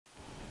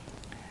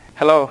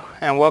Hello,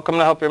 and welcome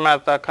to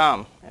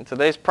helpyourmath.com. In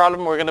today's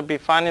problem, we're going to be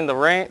finding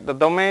the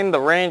domain, the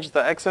range,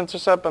 the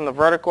x-intercept, and the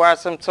vertical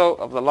asymptote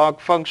of the log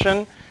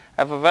function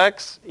f of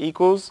x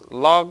equals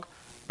log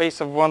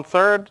base of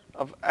 1/3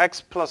 of x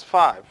plus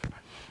 5.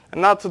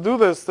 And now to do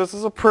this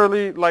is a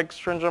pretty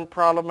stringent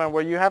problem, and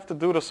what you have to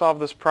do to solve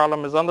this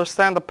problem is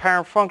understand the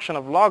parent function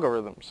of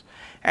logarithms.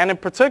 And in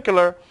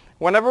particular,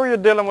 whenever you're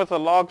dealing with a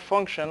log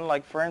function,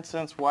 like for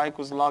instance y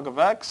equals log of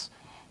x,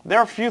 there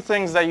are a few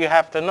things that you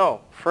have to know.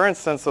 For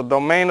instance, the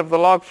domain of the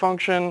log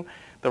function,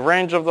 the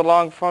range of the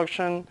log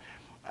function,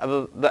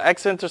 the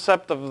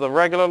x-intercept of the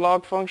regular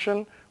log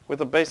function with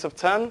a base of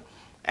 10,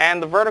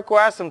 and the vertical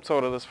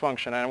asymptote of this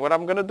function. And what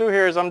I'm going to do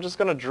here is I'm just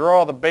going to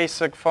draw the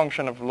basic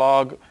function of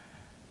log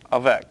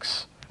of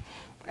x.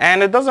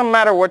 And it doesn't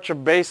matter what your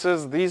base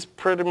is, these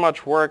pretty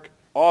much work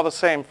all the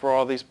same for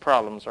all these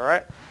problems, all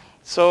right?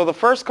 So the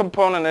first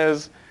component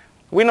is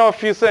we know a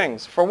few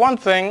things. For one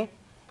thing,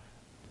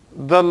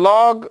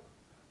 the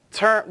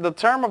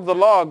term of the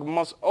log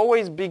must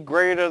always be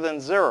greater than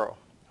 0,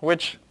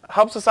 which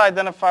helps us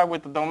identify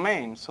with the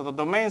domain. So the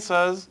domain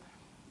says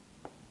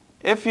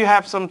if you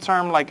have some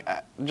term like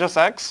just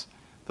x,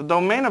 the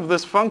domain of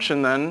this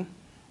function then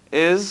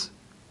is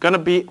going to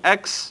be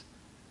x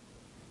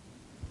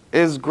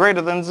is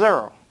greater than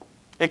 0.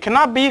 It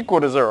cannot be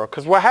equal to 0,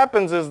 because what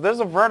happens is there's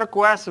a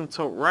vertical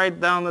asymptote right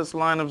down this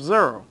line of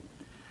 0.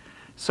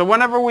 So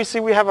whenever we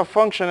see we have a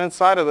function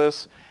inside of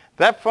this,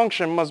 that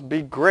function must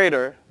be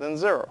greater than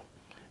 0.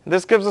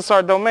 This gives us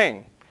our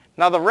domain.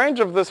 Now the range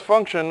of this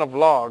function of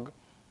log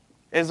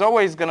is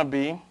always going to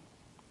be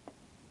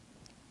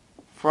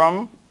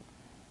from,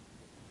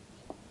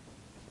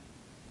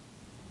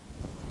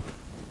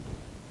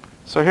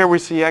 so here we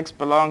see x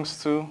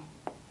belongs to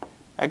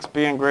x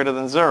being greater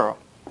than 0,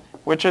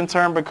 which in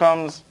turn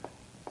becomes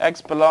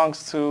x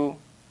belongs to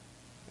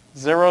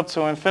 0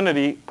 to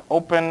infinity,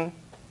 open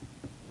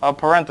a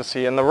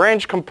parenthesis. And the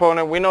range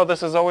component, we know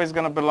this is always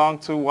going to belong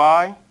to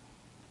y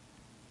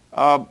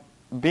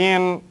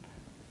being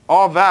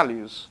all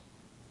values.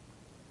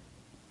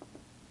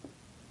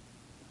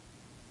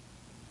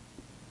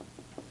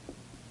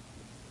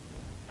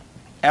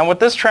 And what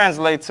this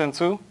translates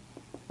into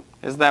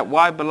is that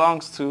y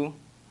belongs to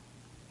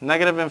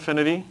negative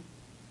infinity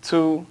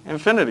to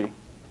infinity,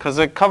 because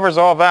it covers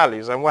all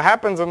values. And what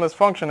happens in this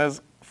function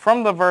is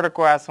from the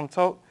vertical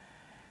asymptote,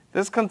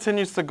 this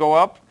continues to go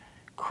up,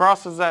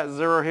 crosses at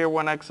 0 here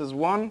when x is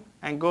 1,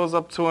 and goes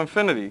up to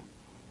infinity.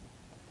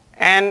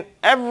 And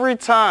every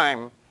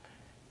time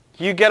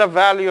you get a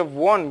value of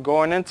 1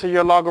 going into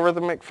your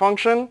logarithmic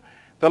function,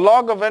 the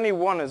log of any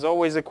 1 is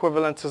always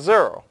equivalent to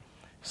 0.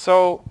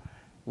 So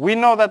we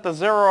know that the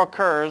 0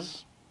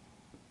 occurs,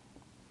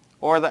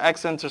 or the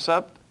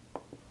x-intercept,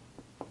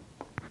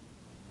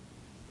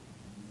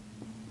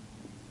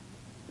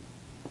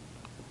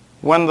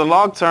 when the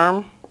log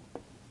term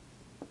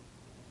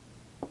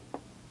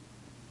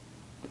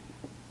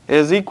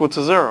is equal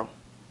to 0.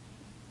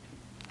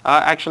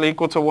 Actually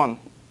equal to 1,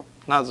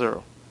 not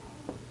 0.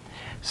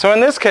 So in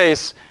this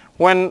case,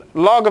 when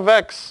log of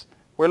x,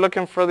 we're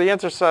looking for the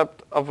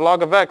intercept of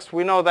log of x,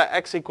 we know that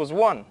x equals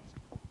 1.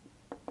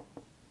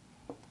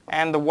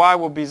 And the y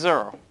will be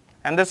 0.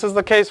 And this is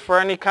the case for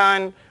any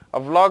kind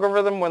of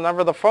logarithm.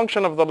 Whenever the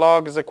function of the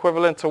log is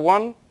equivalent to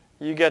 1,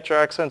 you get your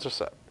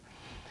x-intercept.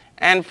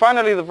 And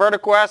finally, the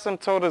vertical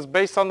asymptote is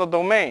based on the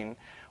domain.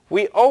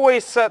 We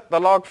always set the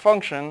log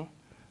function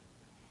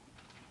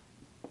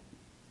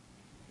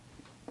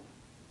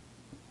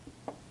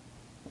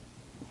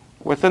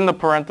within the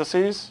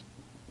parentheses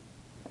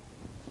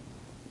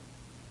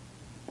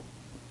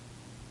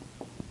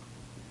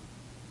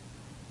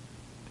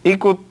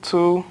equal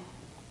to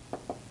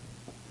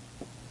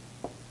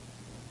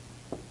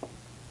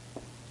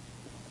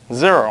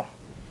zero.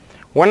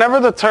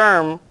 Whenever the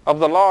term of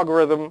the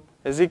logarithm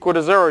is equal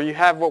to 0, you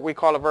have what we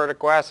call a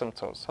vertical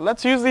asymptote. So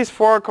let's use these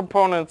 4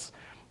 components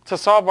to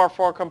solve our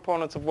 4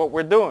 components of what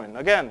we're doing.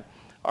 Again,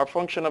 our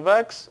function of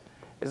x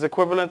is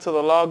equivalent to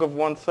the log of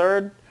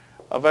 1/3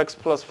 of x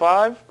plus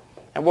 5.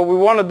 And what we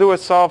want to do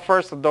is solve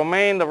first the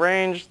domain, the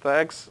range, the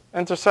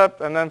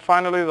x-intercept, and then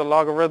finally the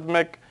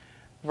logarithmic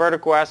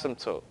vertical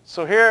asymptote.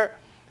 So here,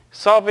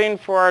 solving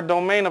for our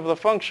domain of the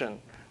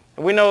function,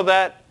 we know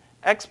that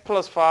x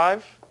plus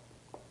 5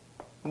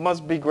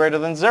 must be greater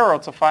than 0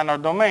 to find our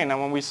domain.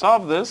 And when we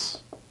solve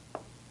this,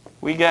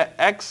 we get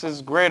x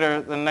is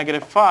greater than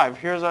negative 5.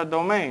 Here's our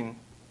domain.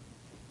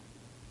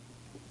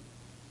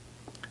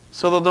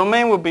 So the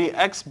domain would be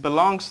x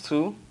belongs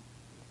to,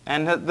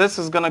 and this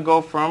is going to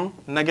go from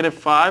negative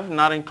 5,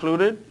 not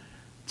included,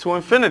 to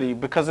infinity,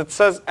 because it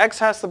says x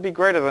has to be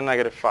greater than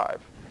negative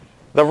 5.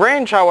 The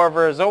range,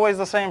 however, is always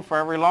the same for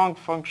every log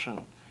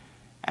function.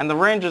 And the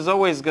range is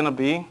always going to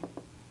be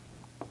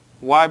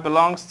y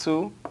belongs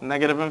to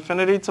negative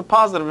infinity to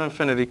positive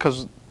infinity,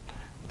 because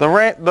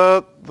the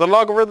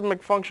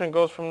logarithmic function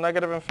goes from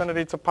negative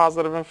infinity to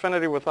positive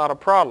infinity without a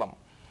problem.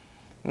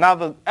 Now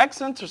the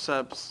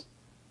x-intercepts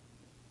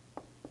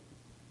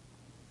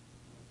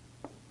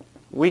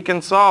we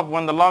can solve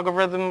when the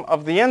logarithm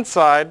of the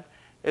inside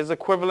is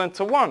equivalent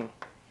to 1.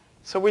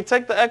 So we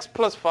take the x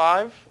plus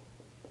 5,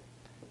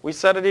 we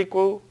set it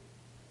equal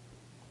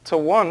to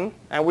 1,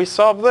 and we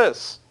solve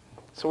this.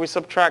 So we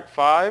subtract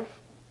 5,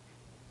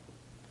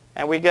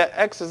 and we get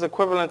x is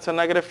equivalent to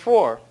negative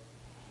 4.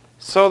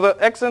 So the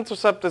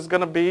x-intercept is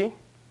going to be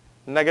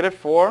negative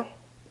 4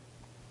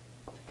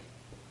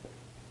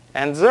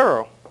 and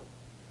 0.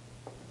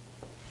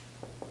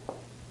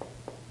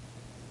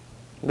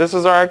 This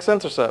is our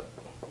x-intercept.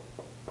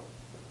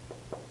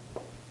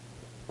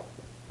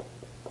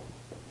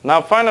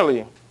 Now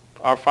finally,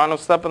 our final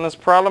step in this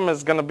problem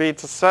is going to be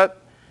to set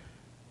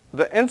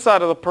the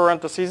inside of the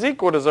parentheses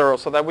equal to 0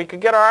 so that we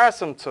could get our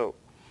asymptote.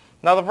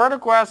 Now the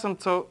vertical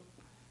asymptote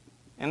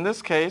in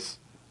this case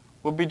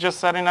will be just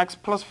setting x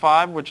plus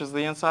 5, which is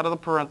the inside of the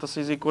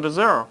parentheses, equal to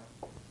 0.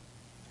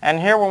 And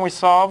here when we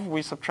solve,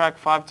 we subtract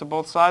 5 to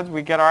both sides.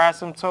 We get our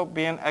asymptote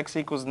being x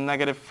equals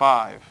negative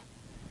 5.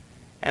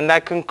 And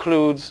that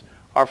concludes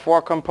our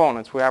 4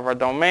 components. We have our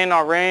domain,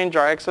 our range,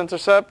 our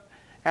x-intercept,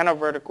 and our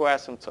vertical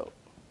asymptote.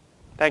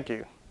 Thank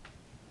you.